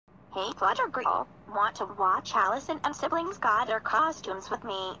Hey Fluttergirl, want to watch Allison and Siblings got their costumes with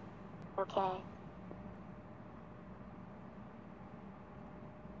me? Okay.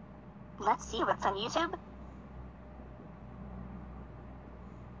 Let's see what's on YouTube.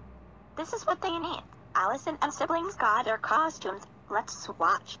 This is what they need. Allison and Siblings got their costumes. Let's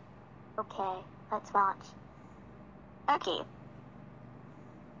watch. Okay, let's watch. Okay.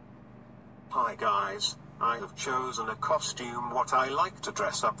 Hi guys, I have chosen a costume what I like to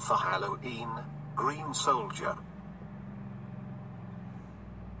dress up for Halloween, Green Soldier.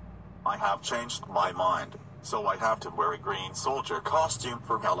 I have changed my mind, so I have to wear a Green Soldier costume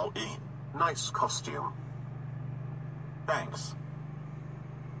for Halloween. Nice costume. Thanks.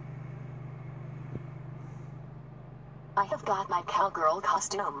 I have got my cowgirl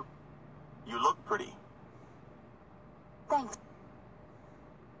costume. You look pretty. Thanks.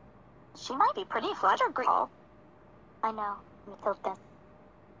 She might be pretty Fluttergirl. I know, Matilda.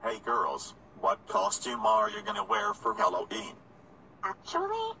 Hey girls, what costume are you gonna wear for Halloween?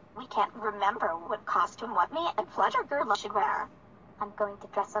 Actually, we can't remember what costume what me and Fluttergirl should wear. I'm going to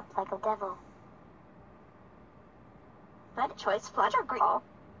dress up like a devil. Good choice, Fluttergirl.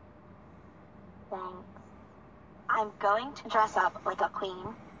 Thanks. I'm going to dress up like a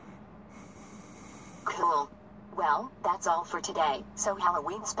queen. Cool. Well, that's all for today. So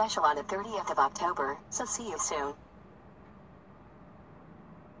Halloween special on the 30th of October, so see you soon.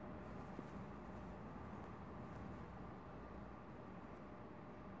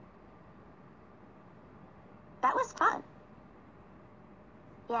 That was fun.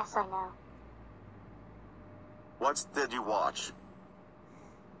 Yes, I know. What did you watch?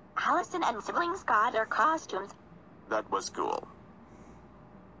 Allison and Siblings got their costumes. That was cool.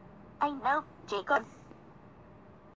 I know, Jacob.